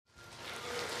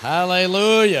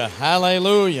Hallelujah,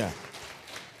 hallelujah.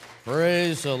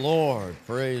 Praise the Lord,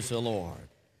 praise the Lord.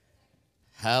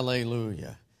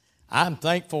 Hallelujah. I'm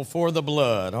thankful for the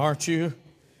blood, aren't you?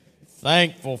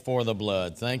 Thankful for the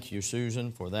blood. Thank you,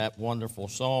 Susan, for that wonderful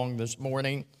song this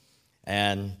morning.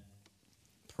 And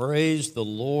praise the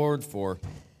Lord for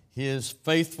His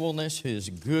faithfulness, His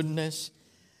goodness.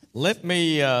 Let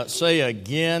me say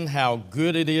again how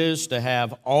good it is to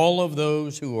have all of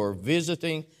those who are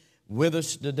visiting with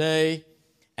us today.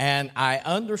 And I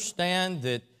understand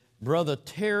that Brother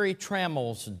Terry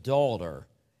Trammell's daughter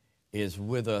is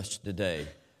with us today.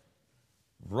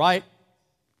 Right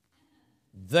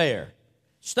there.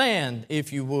 Stand,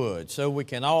 if you would, so we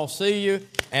can all see you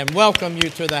and welcome you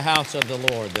to the house of the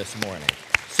Lord this morning.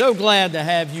 So glad to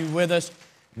have you with us.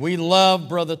 We love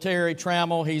Brother Terry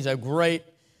Trammell. He's a great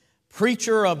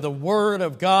preacher of the Word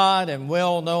of God and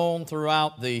well known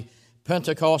throughout the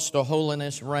Pentecostal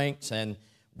holiness ranks, and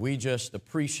we just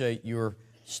appreciate your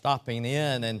stopping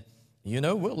in. And, you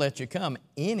know, we'll let you come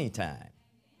anytime.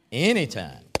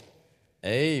 Anytime.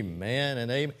 Amen and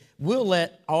amen. We'll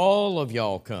let all of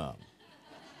y'all come.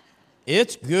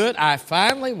 It's good. I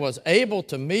finally was able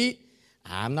to meet,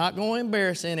 I'm not going to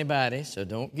embarrass anybody, so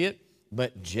don't get,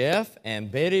 but Jeff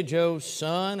and Betty Jo's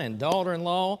son and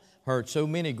daughter-in-law heard so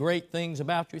many great things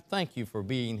about you. Thank you for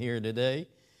being here today.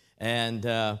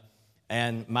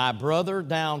 And my brother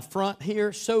down front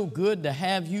here, so good to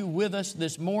have you with us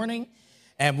this morning.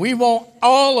 And we want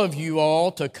all of you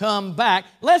all to come back.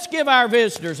 Let's give our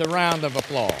visitors a round of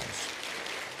applause.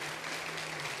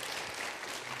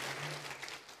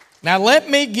 Now let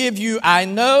me give you, I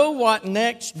know what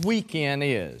next weekend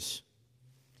is.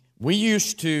 We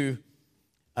used to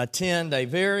attend a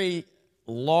very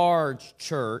large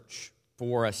church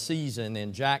for a season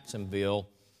in Jacksonville.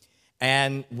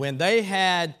 And when they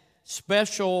had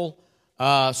special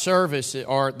services,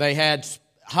 or they had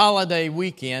holiday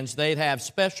weekends, they'd have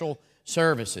special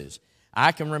services.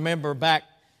 I can remember back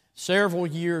several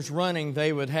years running,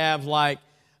 they would have like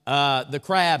the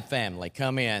Crab family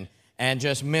come in and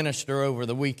just minister over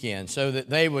the weekend, so that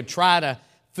they would try to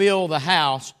fill the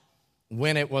house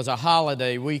when it was a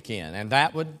holiday weekend, and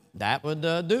that would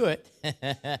do it,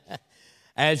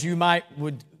 as you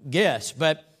would guess.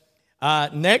 But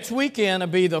next weekend will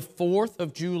be the 4th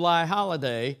of July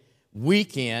holiday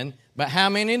weekend. But how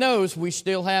many knows we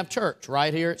still have church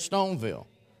right here at Stoneville?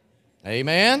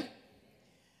 Amen?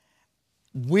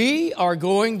 We are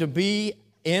going to be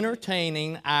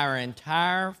entertaining our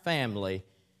entire family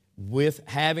with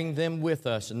having them with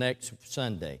us next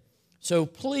Sunday. So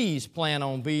please plan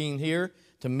on being here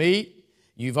to meet.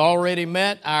 You've already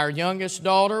met our youngest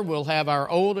daughter. We'll have our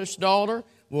oldest daughter.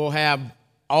 We'll have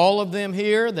all of them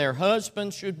here. Their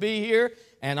husbands should be here,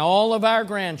 and all of our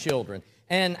grandchildren.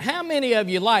 And how many of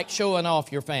you like showing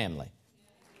off your family?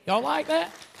 Y'all like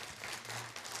that?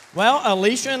 Well,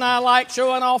 Alicia and I like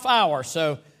showing off ours,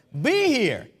 so be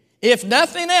here. If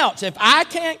nothing else, if I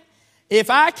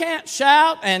can't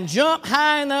shout and jump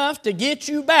high enough to get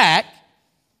you back,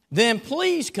 then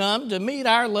please come to meet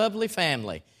our lovely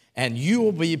family, and you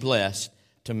will be blessed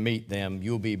to meet them.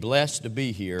 You'll be blessed to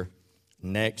be here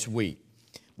next week.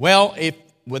 Well,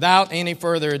 without any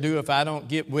further ado, if I don't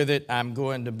get with it, I'm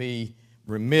going to be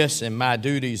remiss in my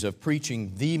duties of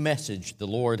preaching the message the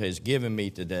Lord has given me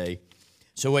today.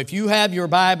 So if you have your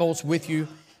Bibles with you,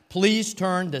 please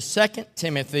turn to 2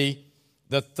 Timothy,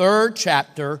 the 3rd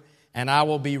chapter, and I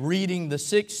will be reading the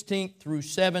 16th through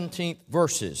 17th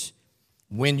verses.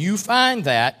 When you find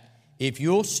that, if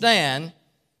you'll stand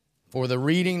for the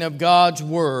reading of God's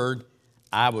Word,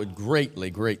 I would greatly,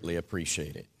 greatly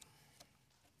appreciate it.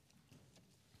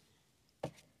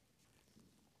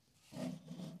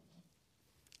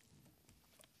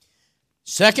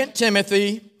 2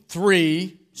 Timothy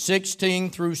 3:16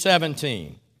 through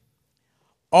 17.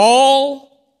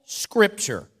 All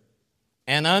Scripture,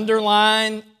 and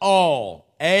underline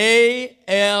all, A-L-L,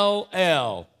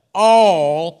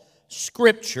 all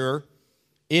Scripture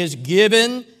is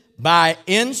given by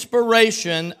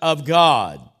inspiration of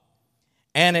God,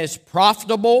 and is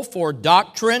profitable for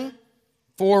doctrine,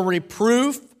 for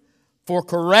reproof, for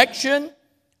correction,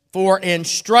 for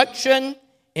instruction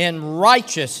in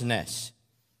righteousness,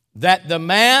 that the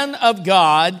man of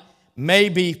God may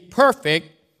be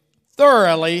perfect,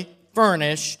 thoroughly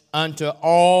furnished unto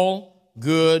all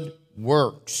good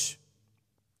works.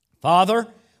 Father,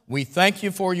 we thank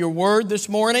you for your word this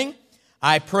morning.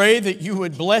 I pray that you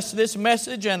would bless this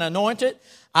message and anoint it.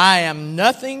 I am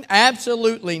nothing,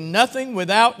 absolutely nothing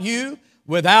without you,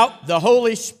 without the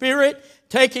Holy Spirit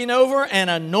taking over and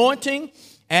anointing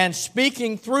and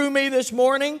speaking through me this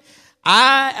morning.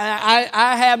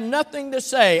 I have nothing to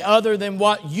say other than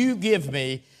what you give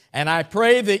me, and I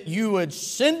pray that you would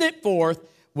send it forth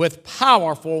with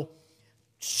powerful,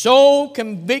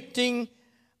 soul-convicting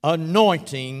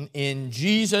anointing. In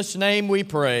Jesus' name we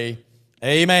pray.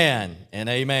 Amen and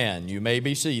amen. You may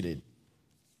be seated.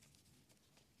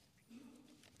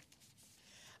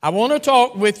 I want to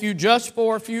talk with you just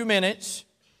for a few minutes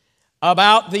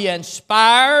about the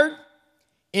inspired,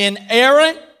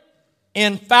 inerrant,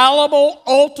 infallible,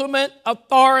 ultimate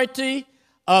authority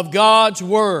of God's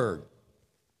Word.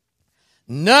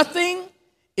 Nothing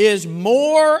is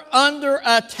more under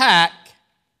attack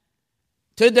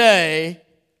today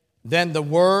than the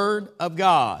Word of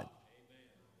God.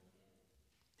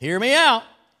 Hear me out.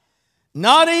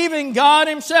 Not even God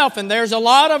Himself, and there's a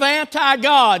lot of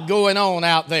anti-God going on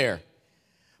out there.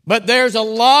 But there's a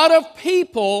lot of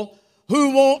people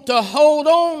who want to hold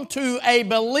on to a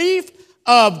belief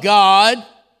of God,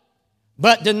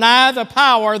 but deny the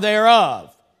power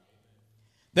thereof.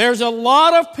 There's a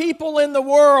lot of people in the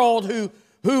world who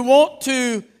want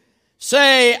to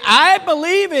say, I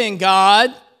believe in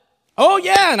God. Oh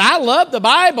yeah, and I love the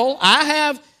Bible. I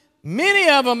have many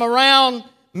of them around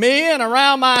me and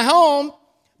around my home.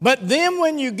 But then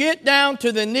when you get down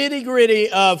to the nitty-gritty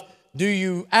of, do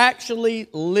you actually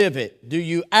live it? Do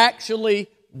you actually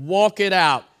walk it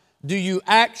out? Do you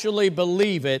actually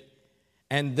believe it?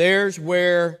 And there's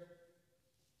where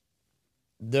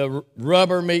the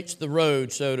rubber meets the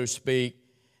road, so to speak,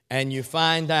 and you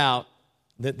find out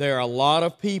that there are a lot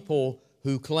of people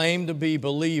who claim to be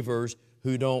believers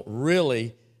who don't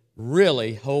really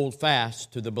hold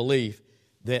fast to the belief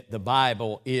that the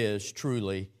Bible is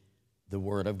truly the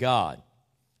Word of God.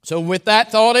 So with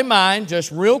that thought in mind,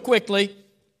 just real quickly,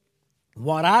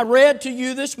 what I read to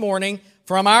you this morning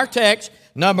from our text,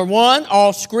 number one,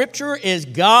 all Scripture is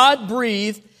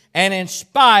God-breathed and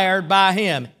inspired by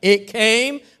Him. It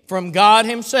came from God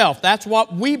Himself. That's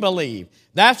what we believe.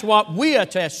 That's what we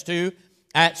attest to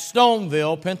at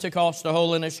Stoneville Pentecostal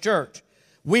Holiness Church.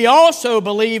 We also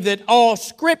believe that all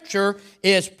Scripture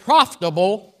is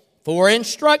profitable for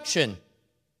instruction.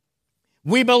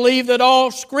 We believe that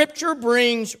all Scripture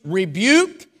brings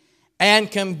rebuke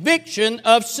and conviction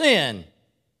of sin.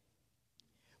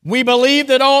 We believe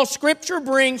that all Scripture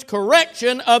brings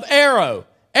correction of error,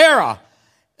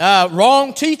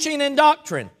 wrong teaching and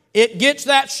doctrine. It gets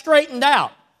that straightened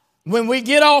out. When we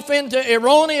get off into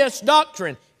erroneous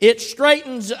doctrine, it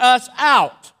straightens us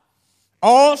out.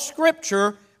 All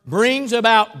Scripture brings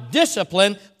about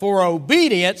discipline for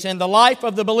obedience in the life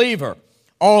of the believer.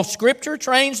 All Scripture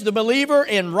trains the believer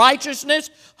in righteousness,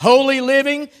 holy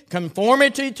living,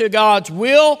 conformity to God's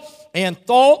will, in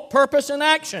thought, purpose, and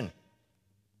action.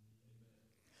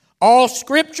 All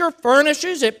Scripture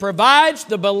furnishes, it provides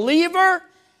the believer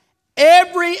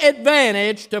every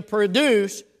advantage to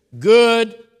produce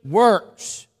good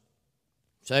works.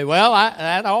 Say, well,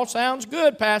 that all sounds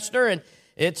good, Pastor, and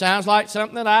it sounds like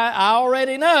something that I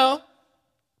already know.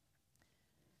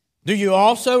 Do you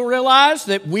also realize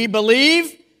that we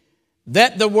believe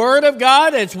that the Word of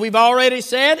God, as we've already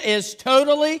said, is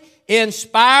totally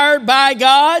inspired by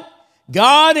God?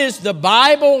 God is the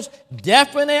Bible's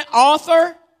definite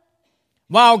author.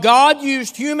 While God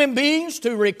used human beings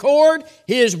to record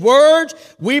His words,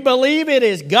 we believe it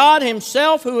is God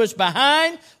Himself who is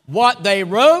behind what they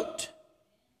wrote.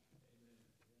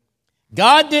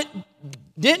 God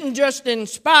didn't just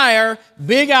inspire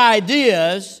big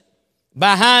ideas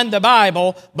behind the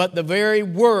Bible, but the very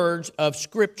words of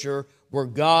Scripture were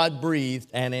God-breathed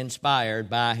and inspired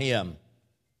by Him.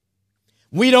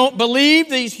 We don't believe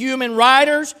these human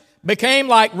writers became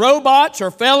like robots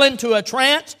or fell into a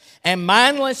trance and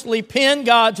mindlessly penned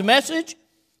God's message,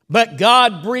 but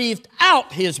God breathed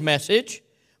out His message,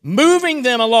 moving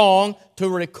them along to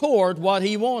record what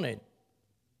He wanted.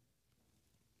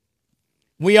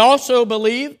 We also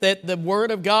believe that the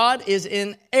Word of God is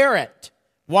inerrant.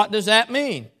 What does that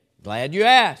mean? Glad you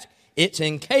asked. It's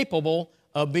incapable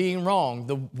of being wrong.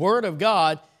 The Word of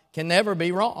God can never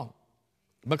be wrong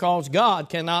because God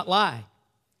cannot lie,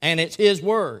 and it's His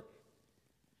Word.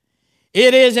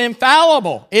 It is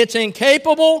infallible. It's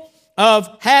incapable of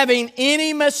having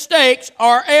any mistakes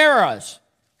or errors.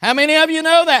 How many of you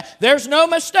know that? There's no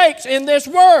mistakes in this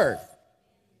Word.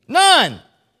 None.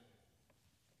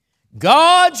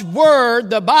 God's Word,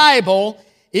 the Bible,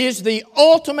 is the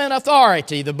ultimate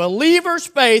authority. The believer's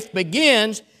faith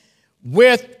begins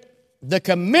with the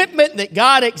commitment that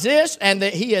God exists and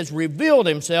that He has revealed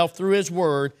Himself through His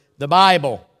Word, the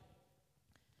Bible.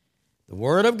 The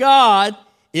Word of God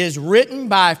is written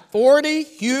by 40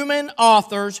 human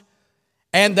authors,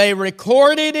 and they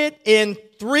recorded it in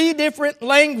 3 different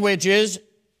languages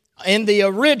in the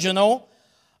original,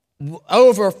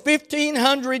 over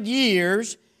 1,500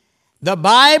 years. The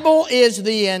Bible is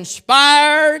the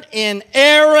inspired,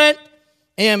 inerrant,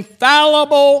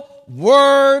 infallible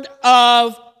Word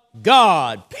of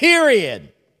God.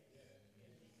 Period.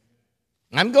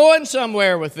 I'm going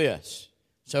somewhere with this,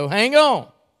 so hang on.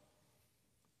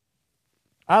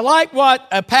 I like what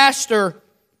a pastor,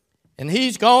 and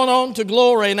he's gone on to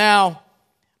glory now,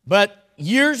 but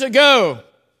years ago,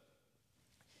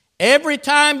 every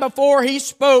time before he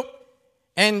spoke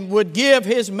and would give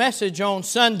his message on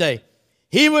Sunday,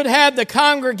 he would have the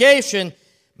congregation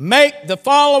make the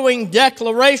following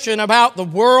declaration about the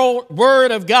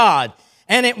Word of God.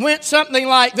 And it went something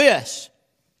like this: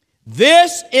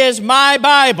 "This is my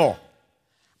Bible.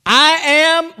 I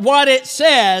am what it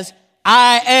says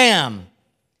I am.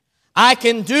 I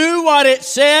can do what it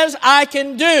says I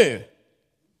can do.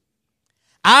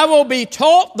 I will be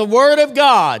taught the Word of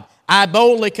God, I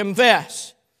boldly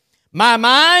confess. My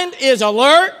mind is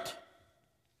alert.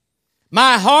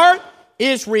 My heart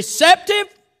is receptive.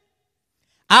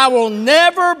 I will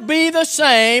never be the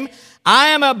same. I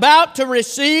am about to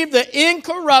receive the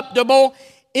incorruptible,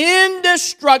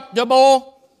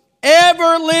 indestructible,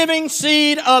 ever-living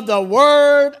seed of the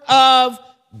Word of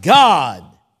God.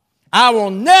 I will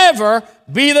never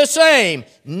be the same.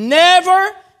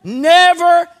 Never,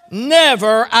 never,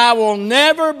 never. I will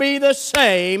never be the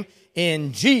same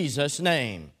in Jesus'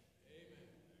 name."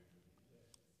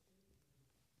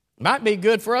 Might be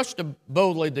good for us to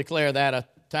boldly declare that a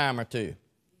time or two,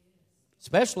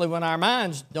 especially when our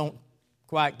minds don't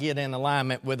quite get in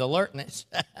alignment with alertness.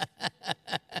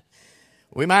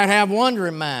 We might have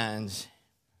wandering minds.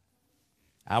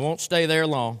 I won't stay there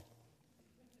long.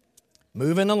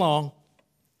 Moving along.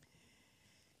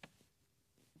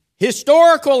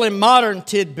 Historical and modern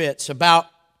tidbits about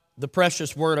the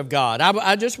precious Word of God.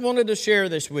 I just wanted to share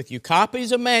this with you.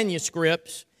 Copies of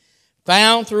manuscripts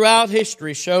found throughout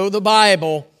history show the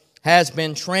Bible has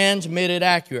been transmitted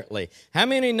accurately. How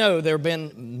many know there have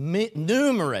been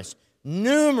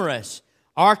numerous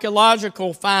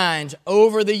archaeological finds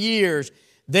over the years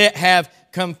that have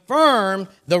confirmed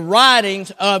the writings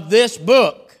of this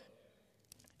book?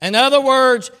 In other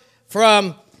words,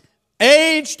 from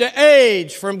age to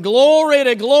age, from glory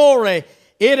to glory,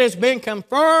 it has been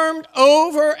confirmed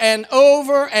over and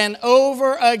over and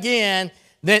over again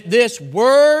that this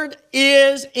Word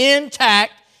is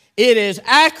intact, it is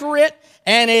accurate,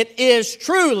 and it is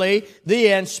truly the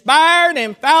inspired,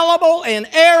 infallible,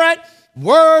 inerrant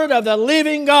Word of the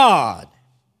living God.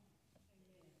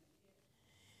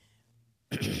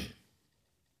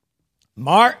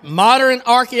 Modern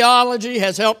archaeology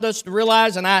has helped us to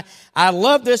realize, and I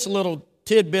love this little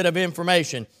tidbit of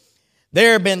information.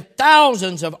 There have been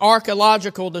thousands of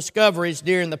archaeological discoveries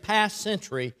during the past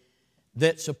century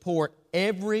that support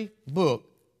every book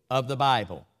of the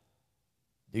Bible.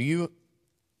 Do you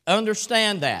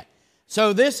understand that?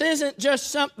 So this isn't just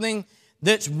something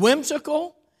that's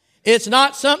whimsical. It's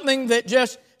not something that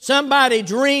just somebody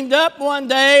dreamed up one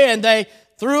day and they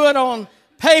threw it on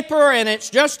paper and it's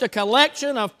just a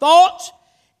collection of thoughts.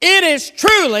 It is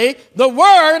truly the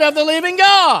Word of the living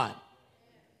God.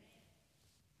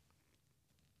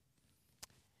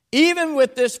 Even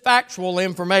with this factual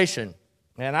information,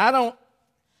 and I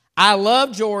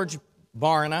love George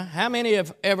Barna. How many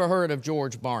have ever heard of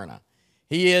George Barna?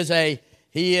 He is a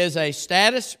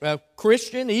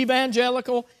Christian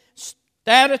evangelical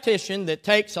statistician that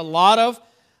takes a lot of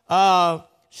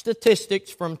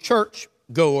statistics from church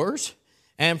goers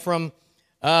and from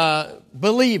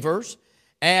believers,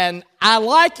 and I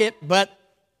like it, but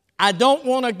I don't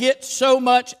want to get so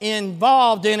much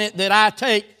involved in it that I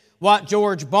take what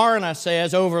George Barna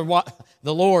says over what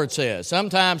the Lord says.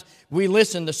 Sometimes we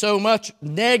listen to so much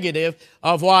negative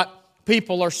of what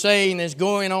people are saying is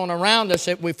going on around us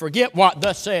that we forget what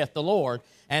thus saith the Lord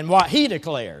and what He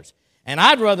declares. And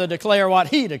I'd rather declare what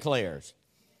He declares.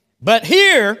 But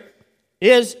here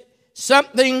is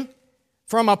something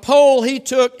from a poll he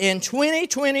took in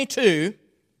 2022,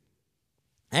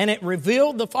 and it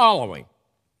revealed the following.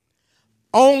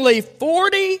 Only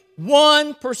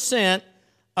 41%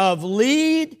 of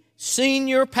lead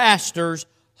senior pastors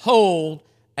hold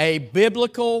a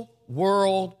biblical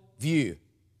world view.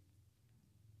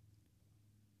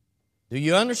 Do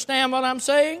you understand what I'm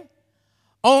saying?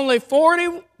 Only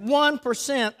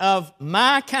 41% of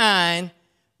my kind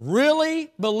really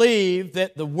believe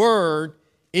that the Word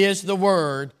is the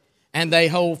Word, and they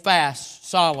hold fast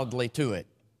solidly to it.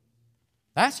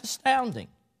 That's astounding.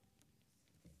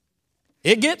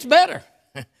 It gets better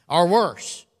or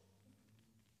worse.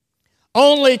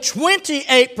 Only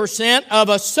 28% of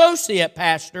associate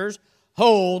pastors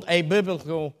hold a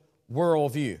biblical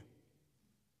worldview.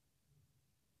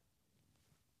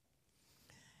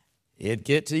 It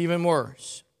gets even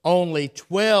worse. Only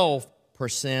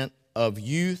 12% of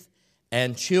youth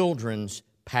and children's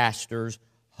pastors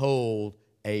hold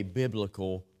a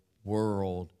biblical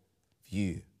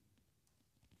worldview.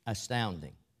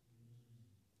 Astounding.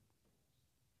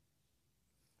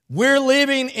 We're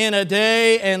living in a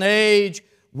day and age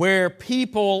where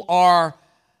people are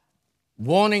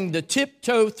wanting to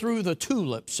tiptoe through the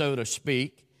tulips, so to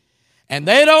speak, and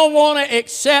they don't want to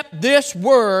accept this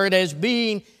word as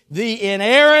being the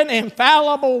inerrant,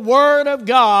 infallible Word of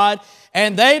God,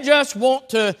 and they just want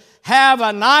to have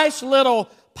a nice little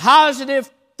positive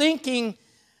thinking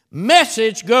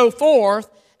message go forth,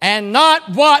 and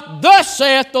not what thus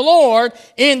saith the Lord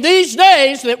in these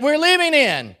days that we're living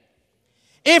in.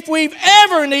 If we've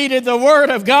ever needed the Word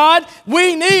of God,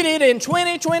 we need it in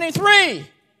 2023.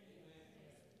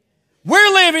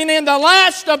 We're living in the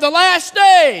last of the last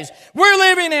days. We're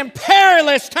living in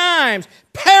perilous times,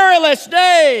 perilous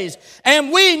days,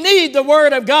 and we need the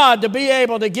Word of God to be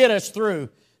able to get us through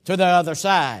to the other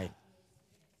side.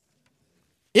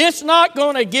 It's not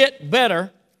going to get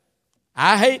better.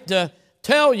 I hate to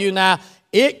tell you now,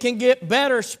 it can get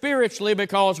better spiritually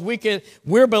because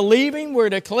we're believing, we're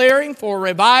declaring for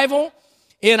revival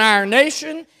in our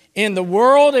nation, in the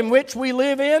world in which we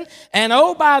live in. And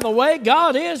oh, by the way,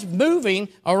 God is moving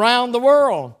around the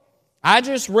world. I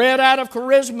just read out of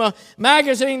Charisma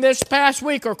magazine this past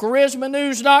week, or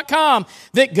charismanews.com,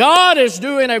 that God is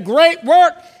doing a great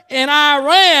work in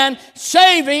Iran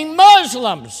saving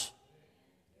Muslims.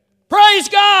 Praise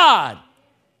God!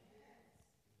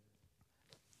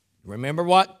 Remember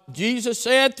what Jesus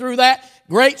said through that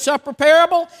great supper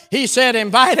parable? He said,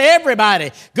 invite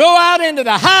everybody. Go out into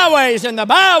the highways and the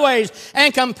byways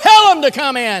and compel them to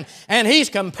come in. And He's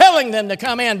compelling them to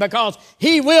come in because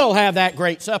He will have that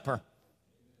great supper.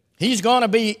 He's going to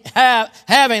be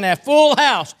having a full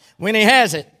house when He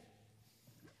has it.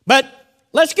 But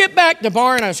let's get back to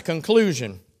Barna's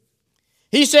conclusion.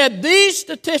 He said, these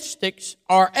statistics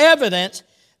are evidence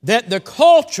that the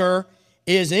culture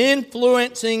is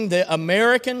influencing the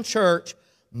American church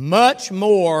much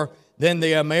more than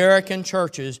the American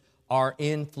churches are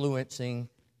influencing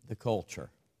the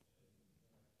culture.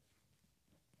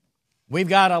 We've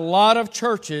got a lot of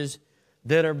churches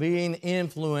that are being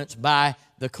influenced by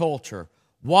the culture.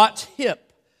 What's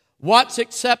hip? What's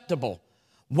acceptable?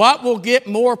 What will get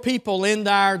more people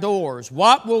into our doors?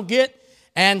 What will get,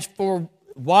 and for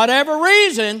whatever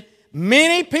reason,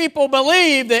 many people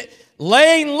believe that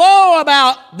laying low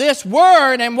about this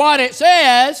word and what it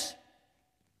says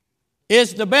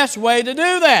is the best way to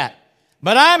do that.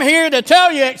 But I'm here to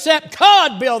tell you, except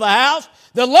God build the house,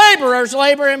 the laborers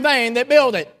labor in vain that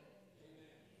build it.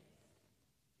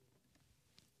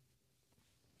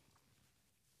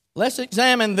 Let's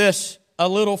examine this a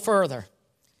little further.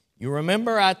 You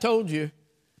remember I told you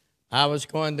I was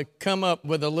going to come up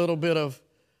with a little bit of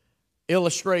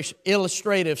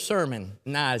illustrative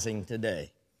sermonizing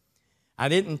today. I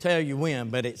didn't tell you when,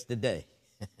 but it's today.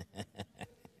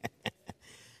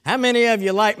 How many of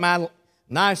you like my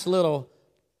nice little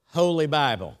Holy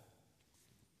Bible?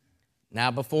 Now,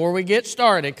 before we get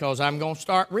started, because I'm going to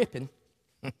start ripping,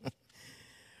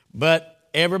 but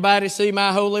everybody see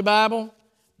my Holy Bible?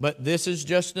 But this is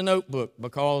just a notebook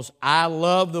because I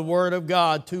love the Word of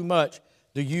God too much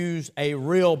to use a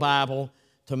real Bible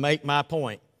to make my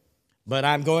point. But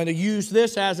I'm going to use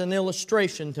this as an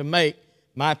illustration to make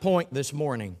my point this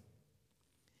morning.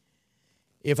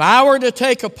 If I were to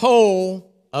take a poll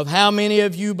of how many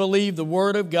of you believe the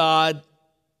Word of God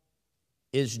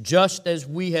is just as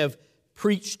we have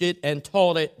preached it and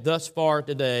taught it thus far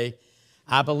today,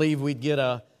 I believe we'd get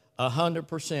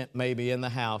 100% maybe in the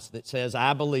house that says,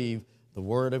 I believe the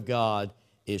Word of God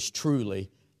is truly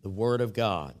the Word of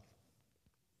God.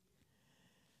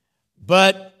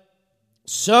 But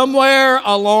somewhere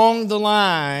along the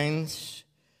lines,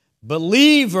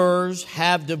 believers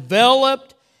have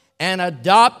developed and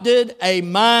adopted a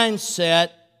mindset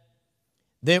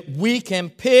that we can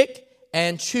pick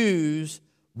and choose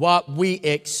what we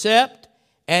accept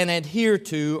and adhere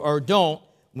to or don't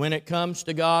when it comes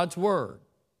to God's Word.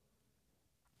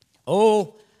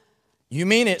 Oh, you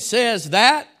mean it says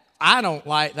that? I don't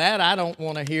like that. I don't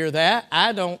want to hear that.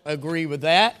 I don't agree with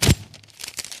that.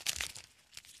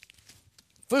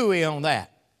 Phooey on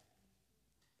that.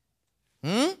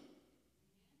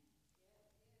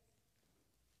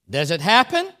 Does it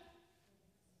happen?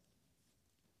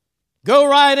 Go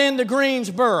right into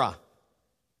Greensboro.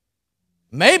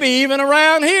 Maybe even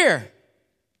around here.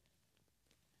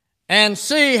 and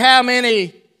see how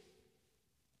many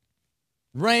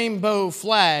rainbow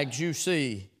flags you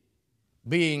see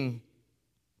being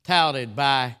touted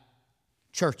by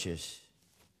churches.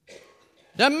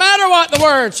 Doesn't matter what the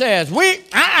Word says.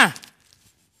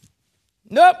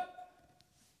 Nope.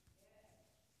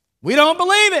 We don't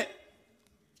believe it.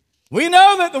 We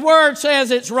know that the Word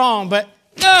says it's wrong, but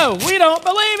no, we don't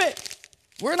believe it.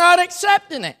 We're not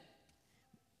accepting it.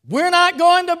 We're not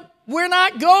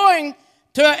going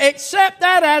to accept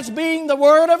that as being the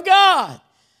Word of God.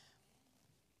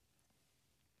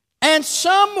 And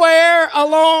somewhere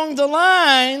along the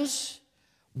lines,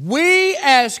 we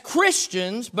as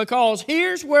Christians, because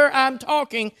here's where I'm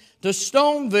talking to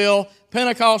Stoneville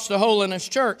Pentecostal Holiness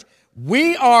Church,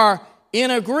 we are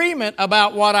in agreement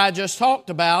about what I just talked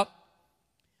about,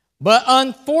 but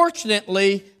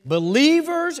unfortunately,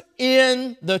 believers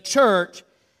in the church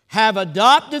have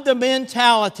adopted the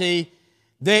mentality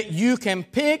that you can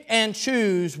pick and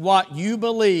choose what you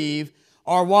believe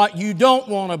or what you don't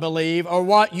want to believe or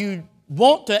what you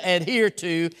want to adhere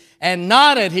to and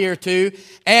not adhere to.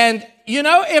 And,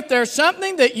 if there's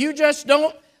something that you just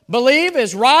don't believe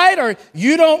is right or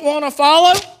you don't want to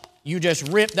follow, you just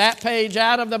rip that page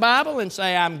out of the Bible and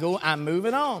say, I'm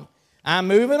moving on. I'm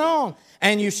moving on.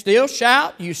 And you still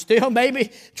shout. You still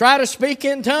maybe try to speak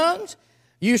in tongues.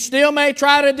 You still may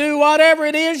try to do whatever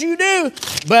it is you do.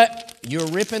 But you're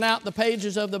ripping out the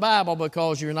pages of the Bible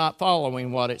because you're not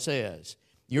following what it says.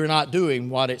 You're not doing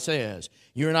what it says.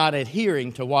 You're not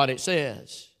adhering to what it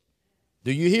says.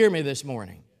 Do you hear me this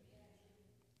morning?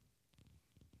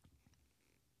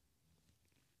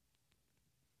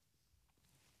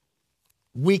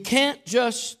 We can't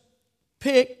just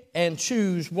pick and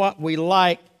choose what we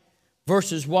like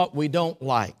versus what we don't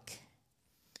like.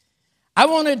 I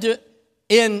wanted to,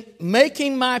 in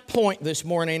making my point this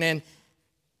morning, and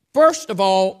first of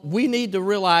all, we need to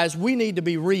realize we need to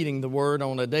be reading the Word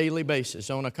on a daily basis,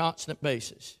 on a constant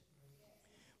basis.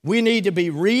 We need to be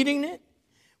reading it.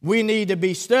 We need to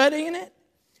be studying it.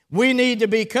 We need to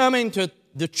be coming to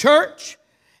the church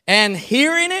and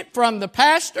hearing it from the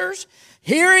pastors,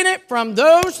 hearing it from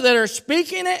those that are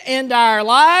speaking it into our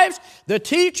lives, the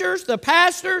teachers, the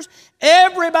pastors,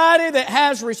 everybody that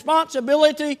has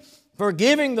responsibility for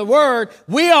giving the Word.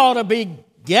 We ought to be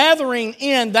gathering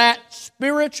in that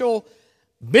spiritual,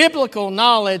 biblical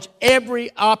knowledge every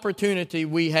opportunity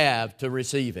we have to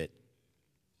receive it.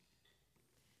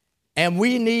 And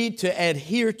we need to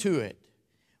adhere to it.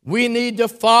 We need to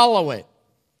follow it.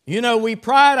 We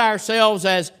pride ourselves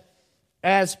as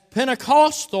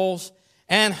Pentecostals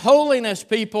and holiness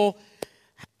people.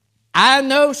 I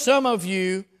know some of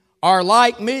you are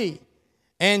like me,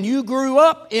 and you grew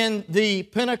up in the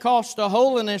Pentecostal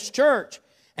Holiness Church,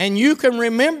 and you can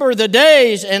remember the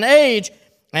days and age,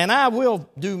 and I will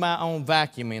do my own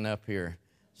vacuuming up here,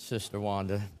 Sister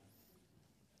Wanda.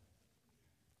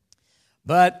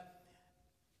 But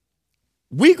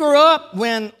we grew up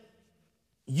when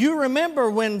you remember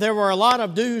when there were a lot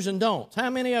of do's and don'ts. How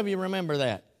many of you remember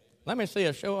that? Let me see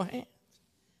a show of hands.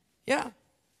 Yeah.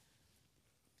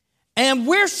 And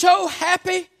we're so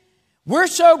happy. We're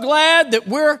so glad that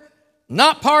we're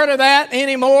not part of that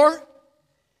anymore.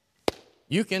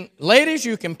 Ladies,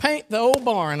 you can paint the old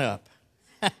barn up.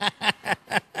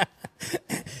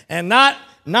 And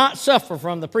not suffer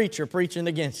from the preacher preaching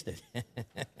against it.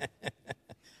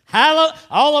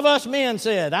 All of us men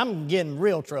said, I'm getting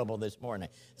real trouble this morning.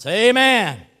 Say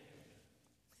amen.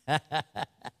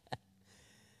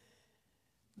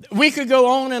 We could go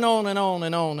on and on and on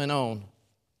and on and on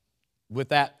with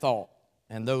that thought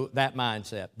and that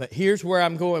mindset. But here's where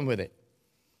I'm going with it.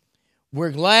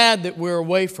 We're glad that we're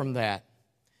away from that.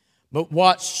 But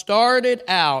what started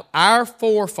out, our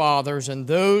forefathers and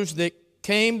those that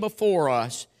came before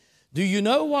us, do you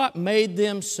know what made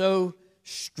them so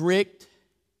strict?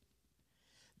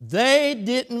 They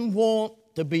didn't want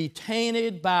to be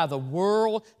tainted by the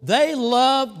world. They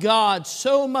loved God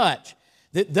so much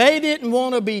that they didn't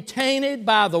want to be tainted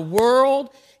by the world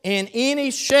in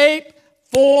any shape,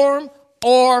 form,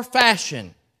 or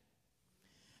fashion.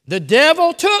 The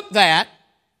devil took that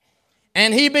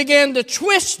and he began to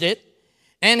twist it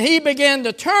and he began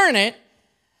to turn it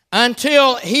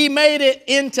until he made it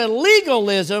into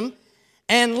legalism,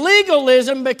 and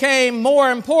legalism became more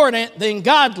important than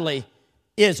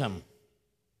godlyism.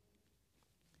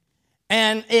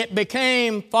 And it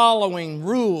became following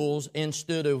rules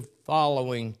instead of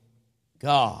following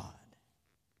God.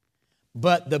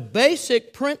 But the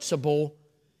basic principle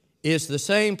is the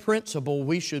same principle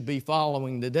we should be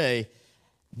following today.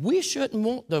 We shouldn't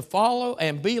want to follow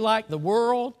and be like the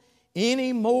world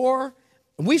any more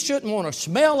We shouldn't want to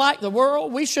smell like the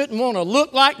world. We shouldn't want to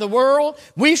look like the world.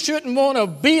 We shouldn't want to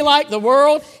be like the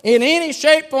world in any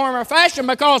shape, form, or fashion,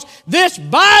 because this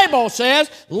Bible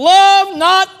says, love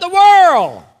not the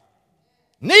world,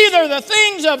 neither the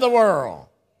things of the world.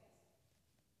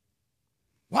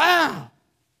 Wow.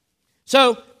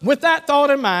 So with that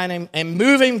thought in mind and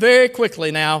moving very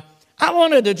quickly now, I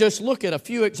wanted to just look at a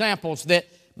few examples that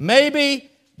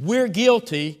maybe we're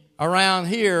guilty around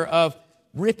here of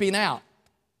ripping out.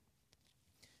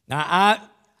 Now,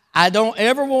 I don't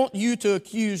ever want you to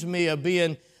accuse me of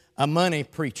being a money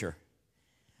preacher.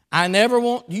 I never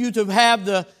want you to have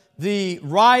the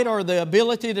right or the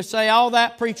ability to say, all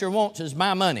that preacher wants is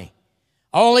my money.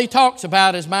 All he talks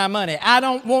about is my money. I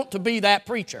don't want to be that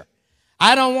preacher.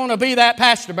 I don't want to be that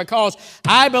pastor, because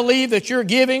I believe that your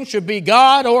giving should be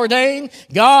God ordained,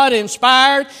 God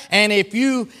inspired, and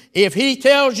if He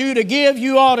tells you to give,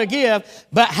 you ought to give.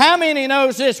 But how many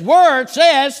knows this word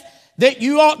says that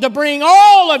you ought to bring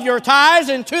all of your tithes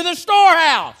into the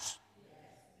storehouse?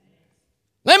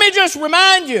 Let me just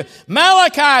remind you,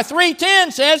 Malachi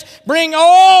 3:10 says, bring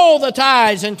all the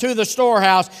tithes into the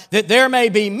storehouse, that there may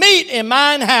be meat in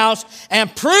mine house,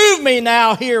 and prove me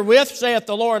now herewith, saith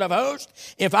the Lord of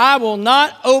hosts, if I will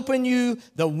not open you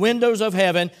the windows of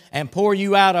heaven and pour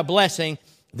you out a blessing,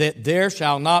 that there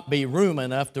shall not be room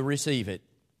enough to receive it.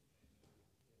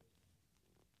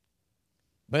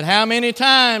 But how many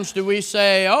times do we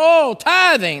say, oh,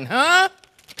 tithing, huh?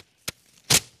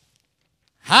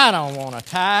 I don't want to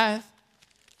tithe.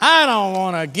 I don't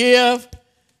want to give.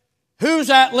 Who's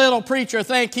that little preacher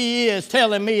think he is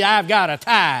telling me I've got to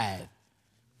tithe?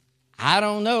 I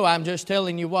don't know. I'm just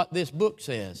telling you what this book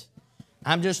says.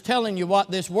 I'm just telling you what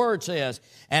this word says.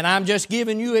 And I'm just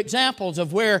giving you examples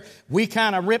of where we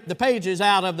kind of rip the pages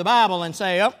out of the Bible and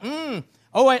say,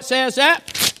 it says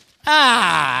that?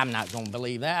 I'm not going to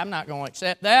believe that. I'm not going to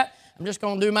accept that. I'm just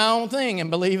going to do my own thing and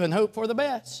believe and hope for the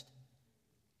best.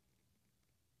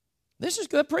 This is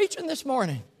good preaching this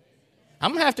morning.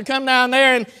 I'm going to have to come down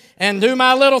there and do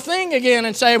my little thing again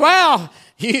and say, wow,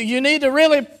 you need to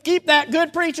really keep that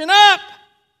good preaching up.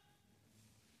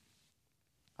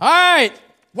 All right,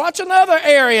 watch another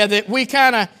area that we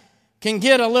kind of can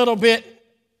get a little bit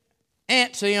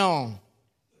antsy on.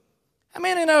 How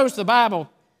many knows the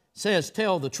Bible says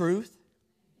tell the truth?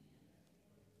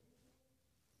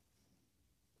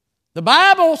 The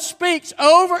Bible speaks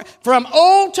over, from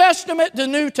Old Testament to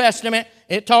New Testament,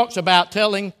 it talks about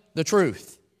telling the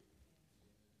truth.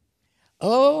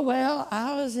 Oh, well,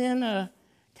 I was in a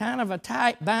kind of a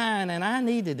tight bind and I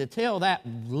needed to tell that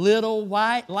little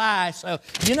white lie. So,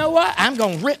 you know what? I'm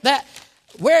going to rip that,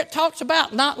 where it talks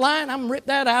about not lying, I'm going to rip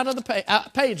that out of the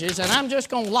pages and I'm just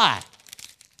going to lie.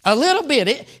 A little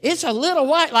bit. It's a little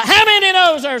white lie. How many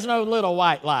knows there's no little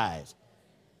white lies?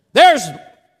 There's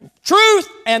truth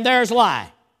and there's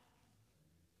lie.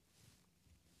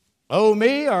 Oh,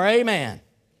 me or amen.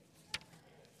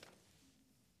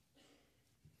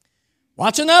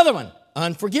 Watch another one.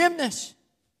 Unforgiveness.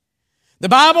 The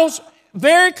Bible's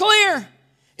very clear.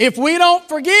 If we don't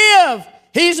forgive,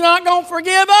 He's not going to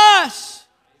forgive us.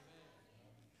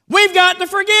 We've got to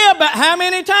forgive, but how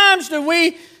many times do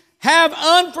we have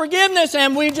unforgiveness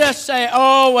and we just say,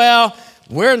 oh, well,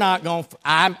 we're not going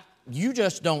to, you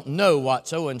just don't know what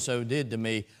so-and-so did to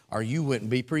me, or you wouldn't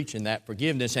be preaching that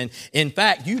forgiveness. And in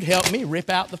fact, you'd help me rip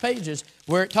out the pages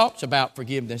where it talks about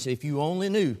forgiveness if you only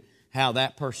knew how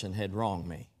that person had wronged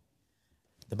me.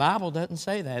 The Bible doesn't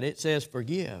say that. It says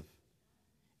forgive.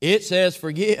 It says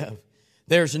forgive.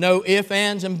 There's no ifs,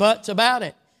 ands, and buts about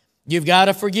it. You've got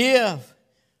to forgive.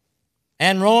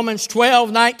 And Romans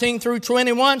 12:19 through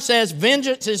 21 says,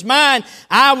 vengeance is mine,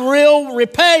 I will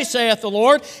repay, saith the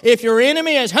Lord. If your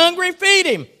enemy is hungry, feed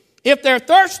him. If they're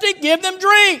thirsty, give them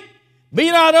drink.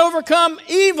 Be not overcome with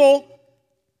evil,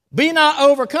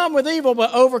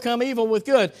 but overcome evil with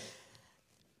good.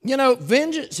 You know,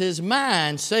 vengeance is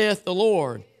mine, saith the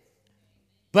Lord.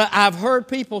 But I've heard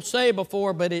people say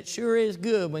before, but it sure is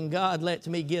good when God lets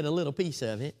me get a little piece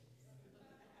of it.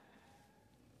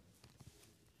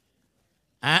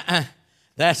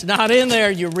 That's not in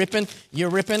there. You're ripping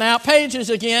out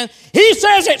pages again. He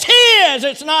says it's His,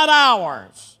 it's not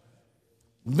ours.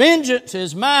 Vengeance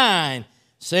is mine,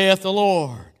 saith the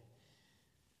Lord.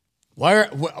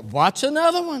 What's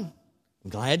another one? I'm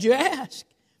glad you asked.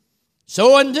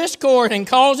 Sowing discord and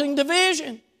causing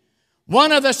division.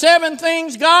 One of the 7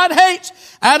 things God hates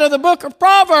out of the book of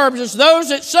Proverbs is those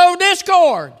that sow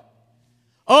discord.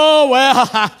 Oh,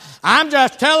 well, I'm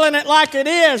just telling it like it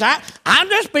is. I'm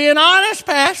just being honest,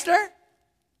 Pastor.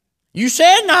 You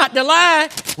said not to lie.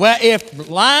 Well, if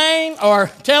lying or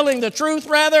telling the truth,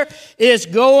 rather, is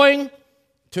going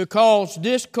to cause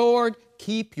discord,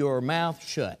 keep your mouth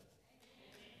shut.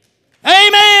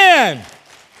 Amen.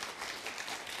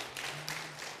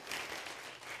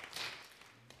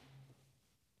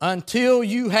 Until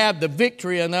you have the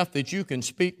victory enough that you can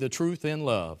speak the truth in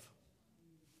love.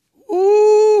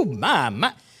 Ooh,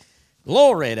 my.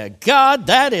 Glory to God.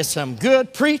 That is some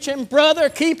good preaching, brother.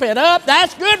 Keep it up.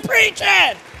 That's good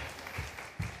preaching.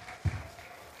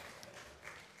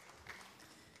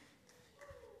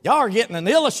 Y'all are getting an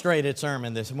illustrated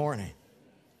sermon this morning.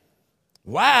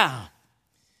 Wow.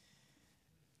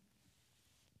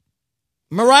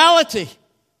 Morality.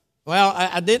 Well,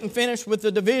 I didn't finish with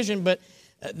the division, but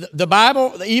the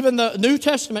Bible, even the New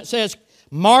Testament says,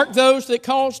 mark those that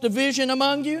cause division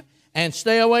among you and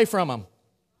stay away from them.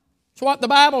 That's what the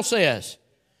Bible says.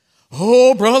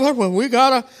 Oh, brother, well, we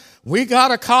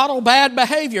gotta coddle bad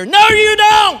behavior. No, you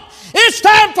don't. It's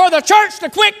time for the church to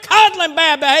quit coddling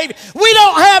bad behavior. We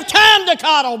don't have time to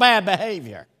coddle bad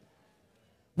behavior.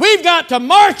 We've got to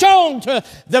march on to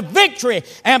the victory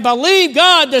and believe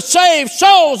God to save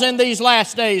souls in these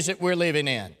last days that we're living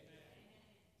in.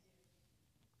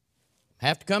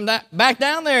 Have to come back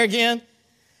down there again.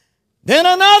 Then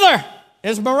another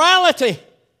is morality.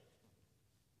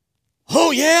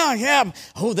 Oh, yeah.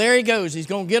 Oh, there he goes. He's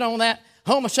going to get on that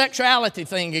homosexuality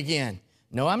thing again.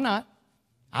 No, I'm not.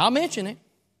 I'll mention it.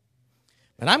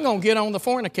 But I'm going to get on the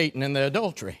fornicating and the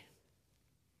adultery.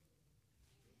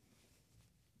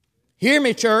 Hear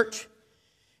me, church.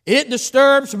 It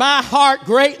disturbs my heart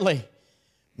greatly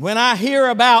when I hear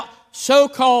about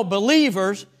so-called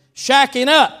believers shacking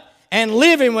up and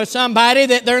living with somebody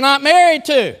that they're not married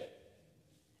to.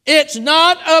 It's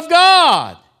not of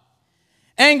God.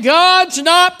 And God's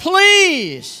not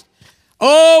pleased.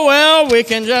 Oh, well, we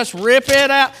can just rip it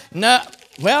out. No,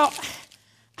 well,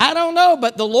 I don't know,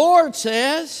 but the Lord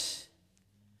says,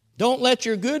 don't let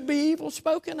your good be evil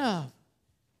spoken of.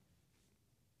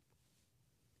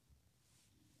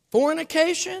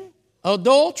 Fornication,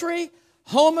 adultery,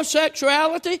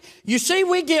 homosexuality. You see,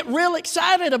 we get real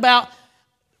excited about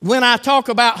when I talk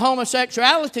about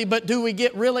homosexuality, but do we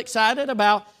get real excited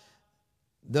about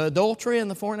the adultery and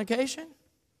the fornication?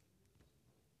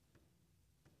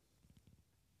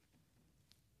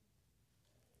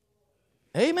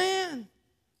 Amen.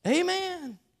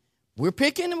 Amen. We're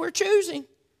picking and we're choosing.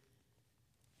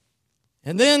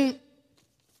 And then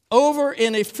over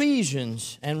in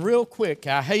Ephesians, and real quick,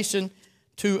 I hasten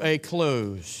to a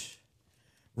close.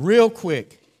 Real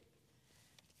quick.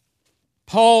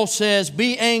 Paul says,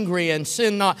 be angry and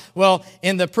sin not. Well,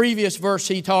 in the previous verse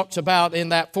he talks about, in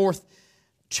that 4th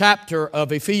chapter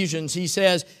of Ephesians, he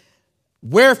says,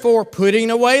 wherefore, putting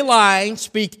away lying,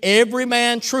 speak every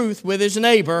man truth with his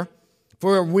neighbor,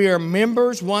 for we are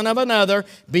members one of another.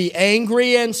 Be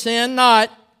angry and sin not.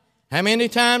 How many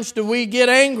times do we get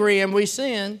angry and we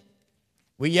sin?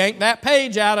 We yank that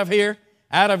page out of here,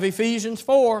 out of Ephesians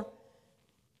 4.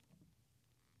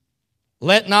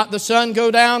 Let not the sun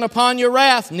go down upon your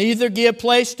wrath, neither give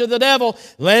place to the devil.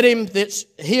 Let him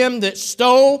that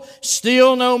stole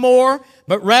steal no more,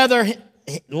 but rather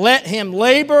let him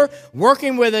labor,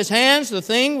 working with his hands the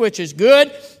thing which is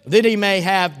good, that he may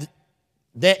have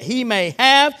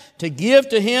to give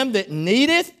to him that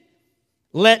needeth.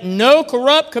 Let no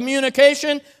corrupt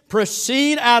communication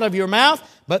proceed out of your mouth,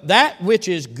 but that which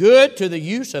is good to the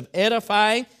use of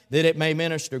edifying, that it may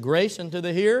minister grace unto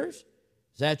the hearers.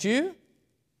 Is that you?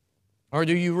 Or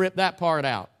do you rip that part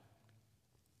out?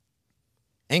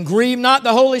 And grieve not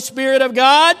the Holy Spirit of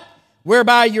God,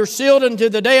 whereby you're sealed unto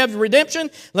the day of redemption.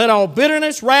 Let all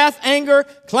bitterness, wrath, anger,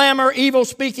 clamor, evil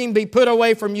speaking be put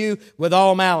away from you with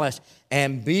all malice.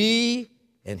 And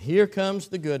here comes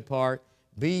the good part,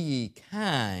 be ye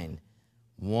kind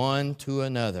one to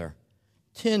another,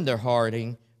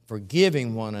 tender-hearted,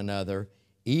 forgiving one another,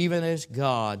 even as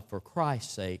God, for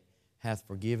Christ's sake, hath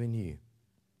forgiven you.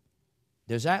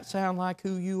 Does that sound like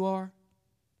who you are?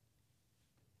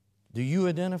 Do you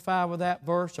identify with that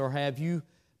verse, or have you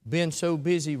been so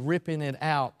busy ripping it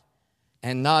out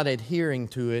and not adhering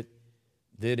to it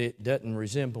that it doesn't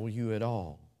resemble you at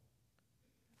all?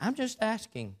 I'm just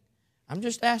asking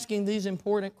these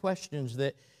important questions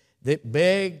that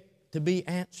beg to be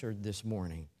answered this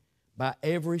morning by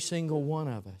every single one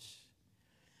of us.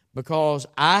 Because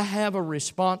I have a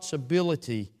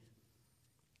responsibility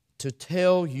to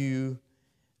tell you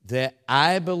that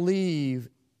I believe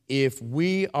if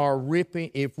we're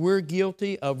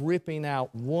guilty of ripping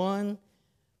out one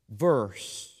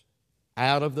verse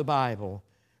out of the Bible,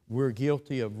 we're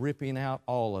guilty of ripping out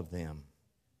all of them.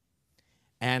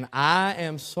 And I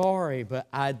am sorry, but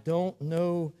I don't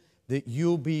know that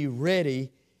you'll be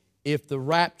ready if the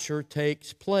rapture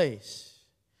takes place.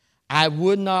 I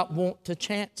would not want to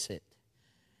chance it.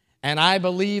 And I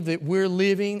believe that we're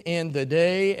living in the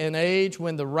day and age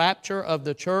when the rapture of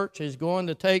the church is going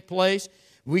to take place.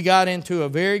 We got into a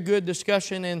very good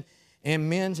discussion in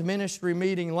men's ministry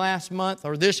meeting last month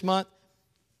or this month.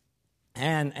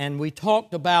 And we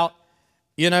talked about,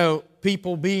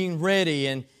 people being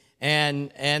ready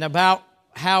and about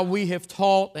how we have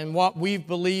taught and what we've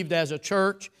believed as a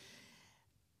church.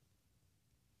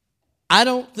 I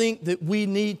don't think that we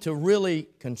need to really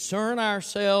concern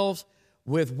ourselves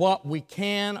with what we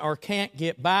can or can't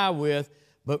get by with,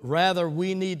 but rather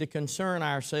we need to concern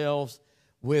ourselves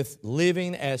with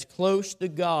living as close to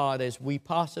God as we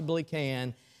possibly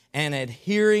can and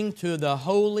adhering to the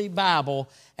Holy Bible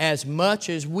as much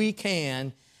as we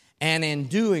can. And in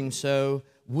doing so,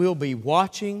 we'll be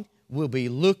watching, we'll be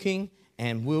looking,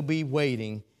 and we'll be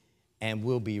waiting, and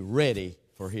we'll be ready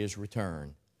for His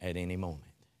return at any moment,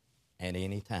 at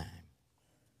any time.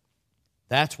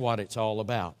 That's what it's all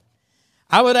about.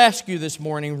 I would ask you this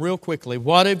morning real quickly,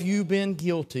 what have you been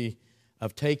guilty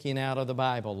of taking out of the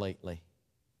Bible lately?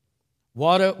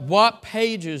 What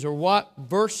pages or what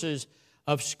verses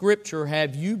of Scripture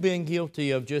have you been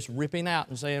guilty of just ripping out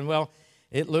and saying, well,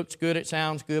 it looks good, it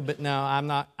sounds good, but no, I'm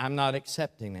not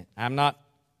accepting it. I'm not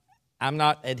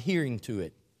adhering to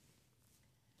it.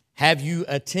 Have you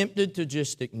attempted to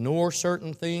just ignore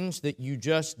certain things that you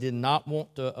just did not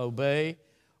want to obey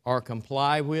or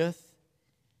comply with?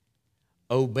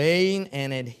 Obeying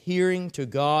and adhering to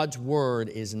God's Word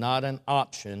is not an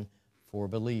option for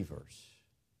believers.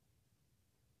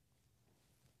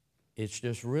 It's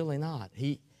just really not.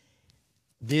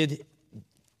 Did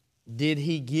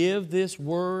He give this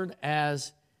Word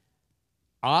as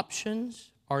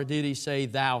options, or did He say,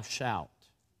 thou shalt?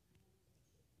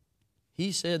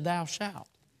 He said, thou shalt.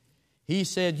 He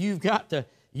said, you've got to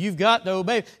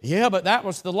obey. Yeah, but that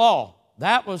was the law.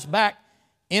 That was back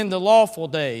in the lawful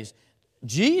days.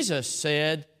 Jesus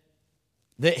said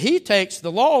that He takes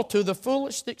the law to the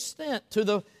fullest extent, to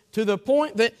the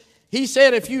point that He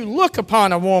said if you look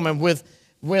upon a woman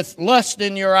with lust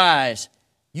in your eyes,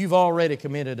 you've already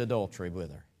committed adultery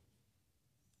with her.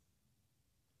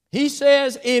 He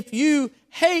says if you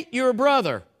hate your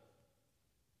brother,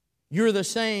 you're the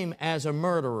same as a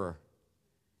murderer.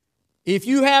 If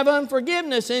you have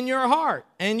unforgiveness in your heart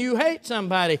and you hate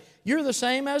somebody, you're the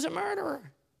same as a murderer.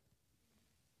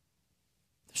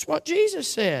 That's what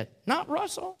Jesus said, not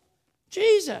Russell.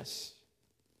 Jesus.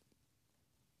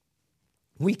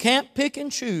 We can't pick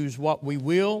and choose what we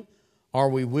will or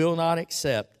we will not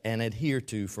accept and adhere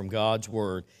to from God's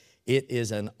Word. It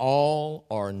is an all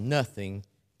or nothing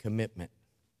commitment.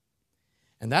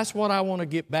 And that's what I want to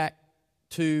get back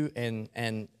to,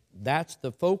 and that's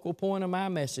the focal point of my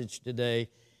message today.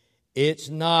 It's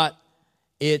not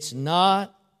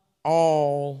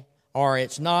all, or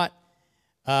it's not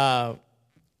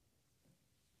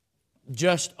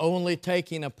just only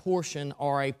taking a portion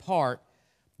or a part,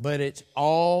 but it's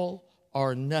all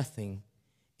or nothing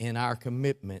in our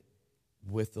commitment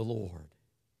with the Lord.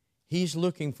 He's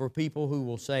looking for people who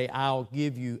will say, I'll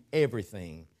give you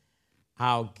everything.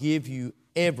 I'll give you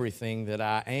everything that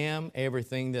I am,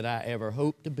 everything that I ever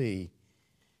hope to be.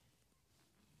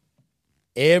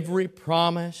 Every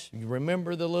promise. You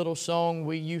remember the little song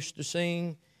we used to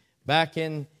sing back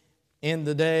in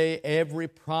the day? Every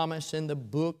promise in the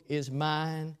book is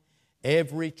mine.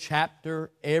 Every chapter,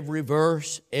 every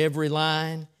verse, every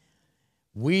line.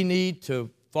 We need to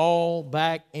fall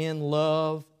back in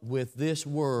love with this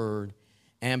Word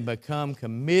and become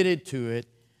committed to it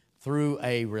through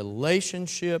a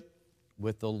relationship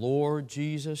with the Lord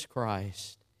Jesus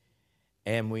Christ.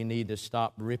 And we need to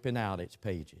stop ripping out its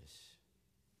pages.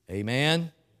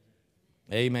 Amen?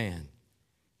 Amen.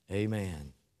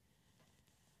 Amen.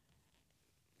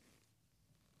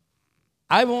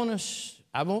 I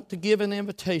want to give an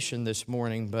invitation this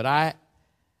morning, but I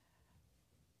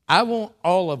want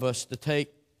all of us to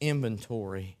take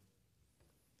inventory.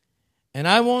 And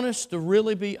I want us to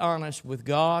really be honest with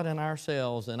God and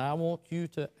ourselves, and I want you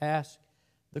to ask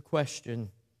the question,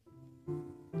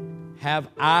 have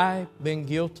I been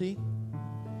guilty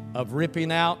of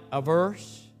ripping out a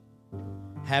verse?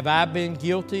 Have I been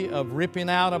guilty of ripping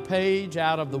out a page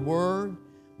out of the Word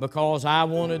because I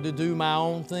wanted to do my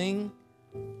own thing?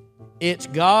 It's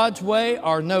God's way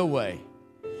or no way.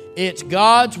 It's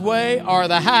God's way or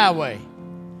the highway.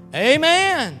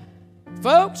 Amen.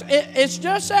 Folks, it's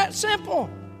just that simple.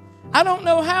 I don't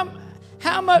know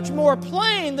how much more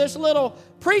plain this little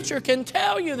preacher can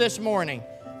tell you this morning.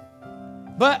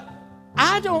 But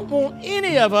I don't want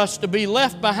any of us to be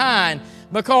left behind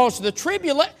because the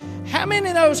tribulation. How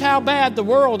many knows how bad the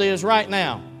world is right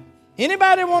now?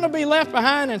 Anybody want to be left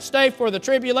behind and stay for the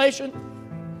tribulation?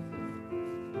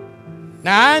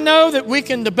 Now, I know that we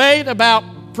can debate about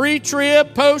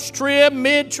pre-trib, post-trib,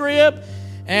 mid-trib,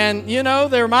 and,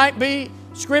 there might be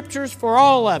scriptures for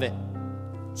all of it.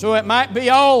 So it might be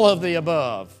all of the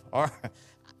above. Or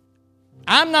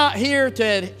I'm not here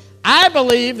to... I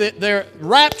believe that the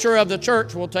rapture of the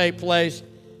church will take place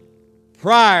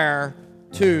prior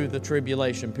to the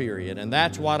tribulation period, and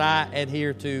that's what I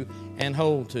adhere to and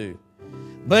hold to.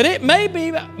 But it may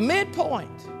be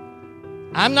midpoint.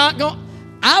 I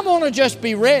want to just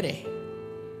be ready.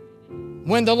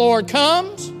 When the Lord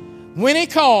comes, when He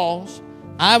calls,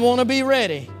 I want to be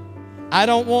ready. I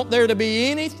don't want there to be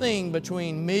anything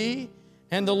between me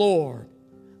and the Lord.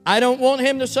 I don't want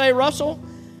Him to say, Russell,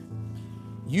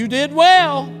 you did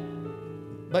well,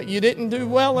 but you didn't do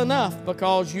well enough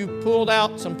because you pulled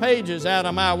out some pages out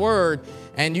of my Word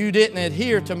and you didn't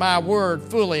adhere to my Word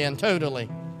fully and totally.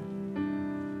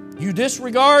 You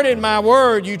disregarded my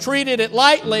Word. You treated it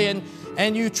lightly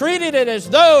and you treated it as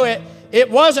though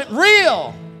it wasn't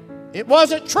real. It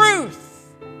wasn't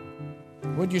truth.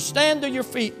 Would you stand to your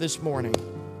feet this morning?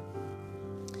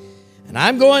 And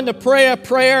I'm going to pray a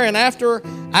prayer, and after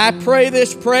I pray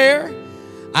this prayer,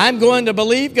 I'm going to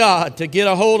believe God to get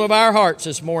a hold of our hearts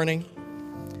this morning.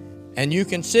 And you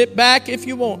can sit back if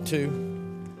you want to.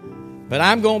 But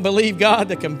I'm going to believe God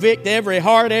to convict every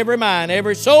heart, every mind,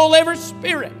 every soul, every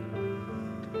spirit.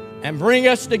 And bring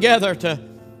us together to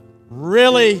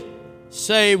really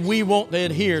say we want to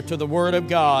adhere to the Word of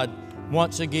God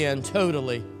once again,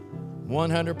 totally,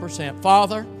 100%.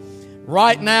 Father,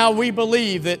 right now we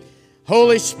believe that,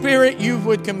 Holy Spirit, you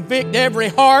would convict every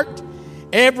heart,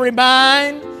 every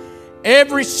mind,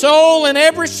 every soul, and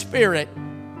every spirit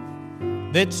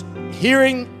that's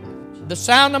hearing the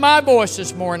sound of my voice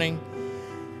this morning.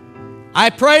 I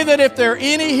pray that if there are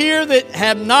any here that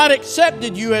have not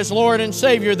accepted you as Lord and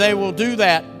Savior, they will do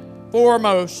that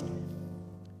first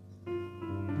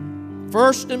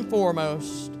and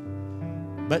foremost.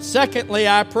 But secondly,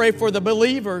 I pray for the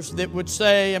believers that would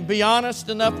say and be honest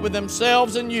enough with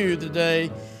themselves and you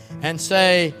today and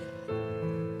say,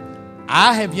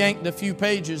 I have yanked a few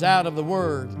pages out of the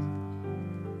Word.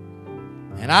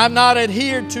 And I've not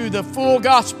adhered to the full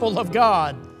gospel of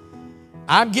God.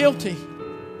 I'm guilty.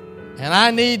 And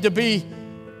I need to be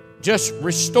just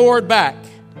restored back.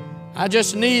 I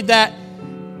just need that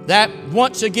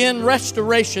once again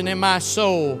restoration in my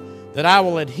soul, that I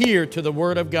will adhere to the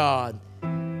Word of God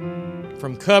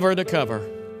from cover to cover.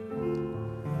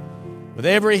 With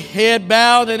every head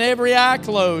bowed and every eye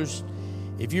closed,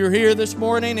 if you're here this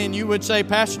morning and you would say,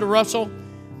 Pastor Russell,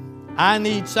 I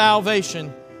need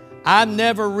salvation. I've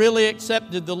never really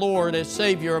accepted the Lord as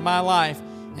Savior of my life,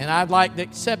 and I'd like to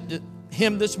accept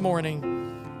Him this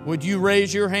morning. Would you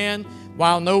raise your hand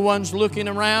while no one's looking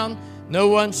around, no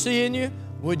one's seeing you?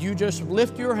 Would you just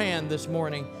lift your hand this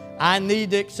morning? I need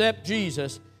to accept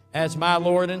Jesus as my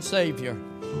Lord and Savior.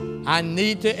 I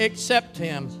need to accept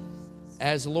Him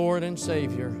as Lord and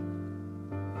Savior.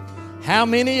 How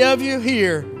many of you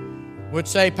here would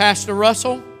say, Pastor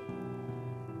Russell,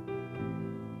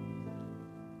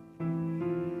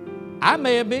 I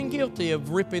may have been guilty of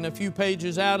ripping a few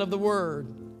pages out of the Word.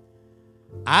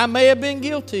 I may have been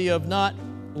guilty of not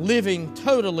living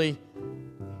totally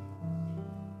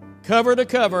cover to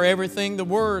cover everything the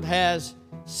Word has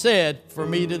said for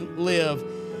me to live.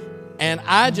 And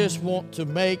I just want to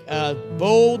make a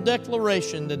bold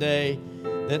declaration today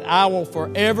that I will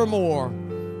forevermore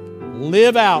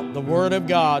live out the Word of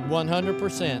God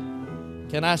 100%.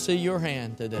 Can I see your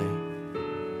hand today?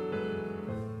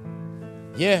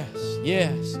 Yes,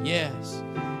 yes, yes,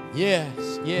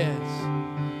 yes, yes.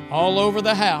 All over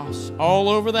the house, all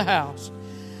over the house.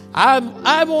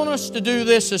 I want us to do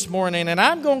this morning, and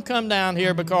I'm going to come down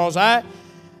here because I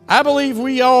believe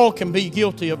we all can be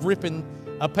guilty of ripping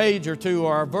a page or two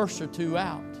or a verse or two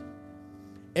out.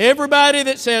 Everybody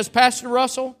that says, Pastor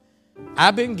Russell,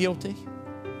 I've been guilty.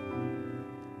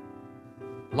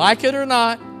 Like it or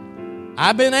not,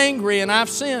 I've been angry and I've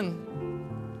sinned.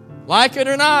 Like it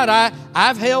or not,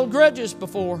 I've held grudges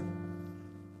before.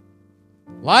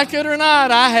 Like it or not,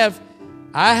 I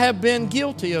have been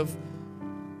guilty of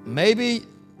maybe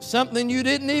something you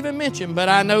didn't even mention, but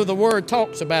I know the Word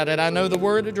talks about it. I know the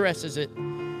Word addresses it.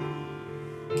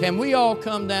 Can we all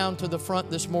come down to the front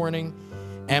this morning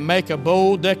and make a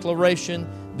bold declaration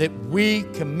that we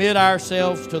commit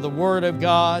ourselves to the Word of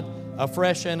God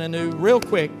afresh and anew? Real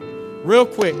quick,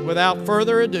 without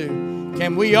further ado,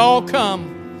 can we all come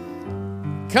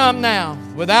now,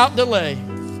 without delay.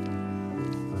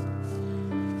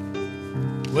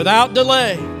 Without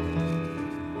delay.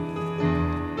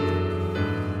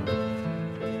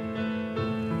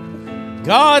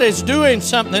 God is doing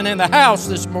something in the house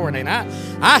this morning.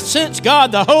 I sense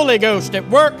God, the Holy Ghost, at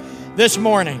work this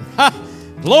morning.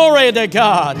 Glory to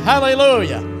God.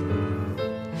 Hallelujah.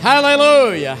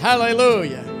 Hallelujah.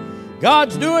 Hallelujah.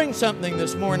 God's doing something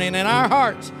this morning in our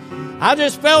hearts. I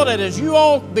just felt it as you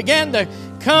all began to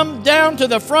come down to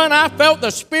the front. I felt the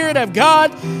Spirit of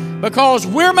God because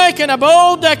we're making a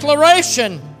bold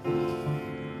declaration.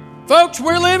 Folks,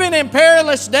 we're living in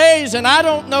perilous days, and I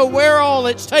don't know where all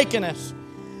it's taking us.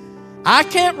 I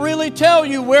can't really tell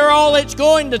you where all it's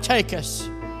going to take us.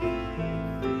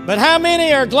 But how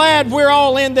many are glad we're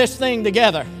all in this thing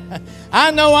together?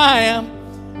 I know I am.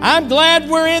 I'm glad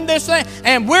we're in this thing.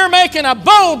 And we're making a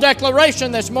bold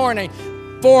declaration this morning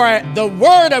for the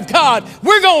Word of God.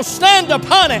 We're going to stand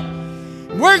upon it.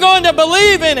 We're going to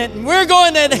believe in it. And we're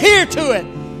going to adhere to it.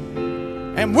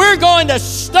 And we're going to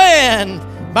stand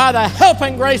by the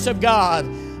helping grace of God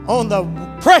on the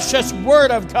precious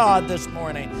Word of God this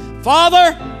morning.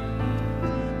 Father,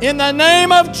 in the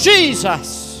name of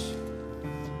Jesus,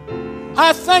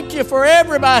 I thank you for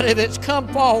everybody that's come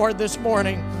forward this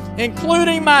morning,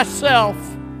 including myself.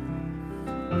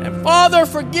 And Father,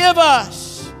 forgive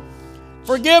us.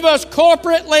 Forgive us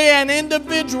corporately and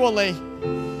individually.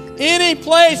 Any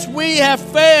place we have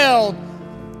failed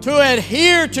to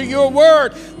adhere to your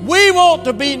word. We want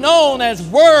to be known as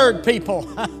word people.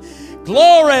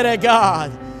 Glory to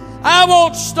God. I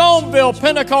want Stoneville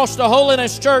Pentecostal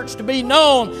Holiness Church to be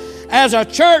known as a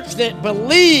church that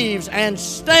believes and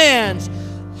stands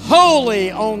wholly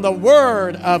on the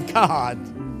Word of God.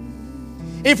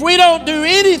 If we don't do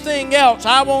anything else,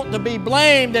 I want to be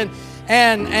blamed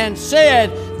and said,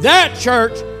 that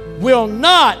church will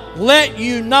not let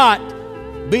you not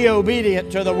be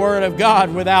obedient to the Word of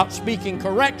God without speaking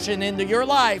correction into your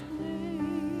life.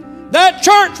 That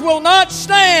church will not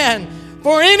stand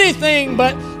for anything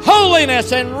but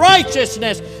holiness and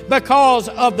righteousness because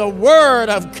of the Word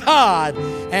of God,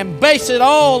 and base it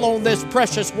all on this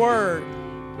precious Word.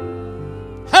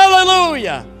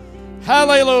 Hallelujah!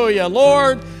 Hallelujah!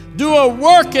 Lord, do a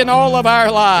work in all of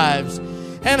our lives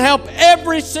and help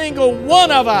every single one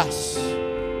of us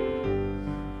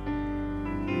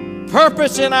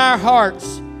purpose in our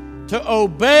hearts to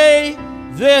obey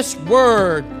this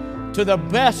Word to the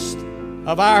best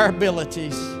of our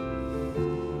abilities.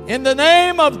 In the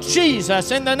name of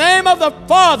Jesus, in the name of the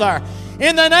Father,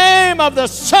 in the name of the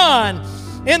Son,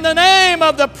 in the name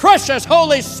of the precious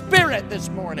Holy Spirit this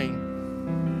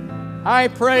morning, I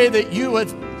pray that you would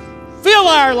fill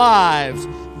our lives,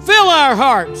 fill our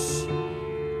hearts,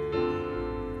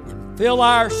 fill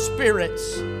our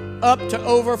spirits up to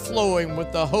overflowing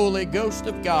with the Holy Ghost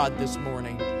of God this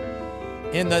morning.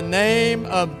 In the name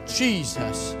of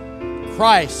Jesus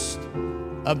Christ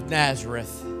of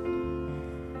Nazareth.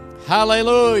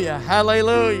 Hallelujah,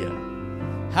 hallelujah,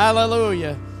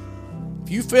 hallelujah. If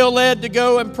you feel led to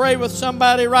go and pray with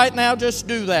somebody right now, just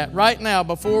do that right now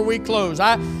before we close.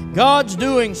 God's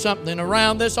doing something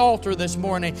around this altar this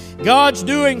morning. God's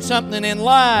doing something in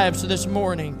lives this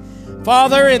morning.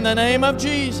 Father, in the name of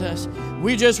Jesus,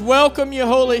 we just welcome you,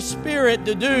 Holy Spirit,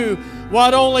 to do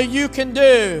what only you can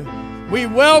do. We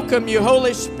welcome you,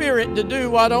 Holy Spirit, to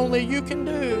do what only you can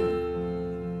do.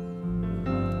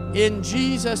 In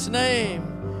Jesus' name,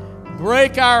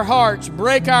 break our hearts,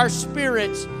 break our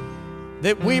spirits,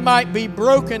 that we might be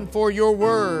broken for your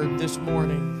word this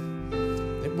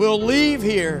morning. That we'll leave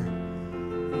here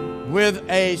with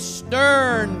a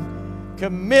stern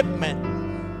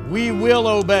commitment. We will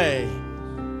obey.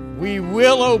 We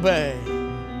will obey.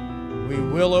 We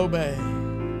will obey.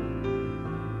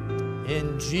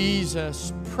 In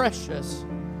Jesus' precious,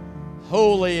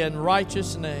 holy, and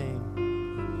righteous name.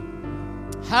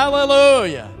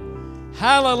 Hallelujah.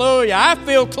 Hallelujah. I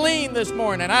feel clean this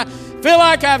morning. I feel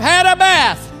like I've had a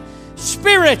bath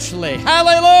spiritually.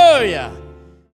 Hallelujah.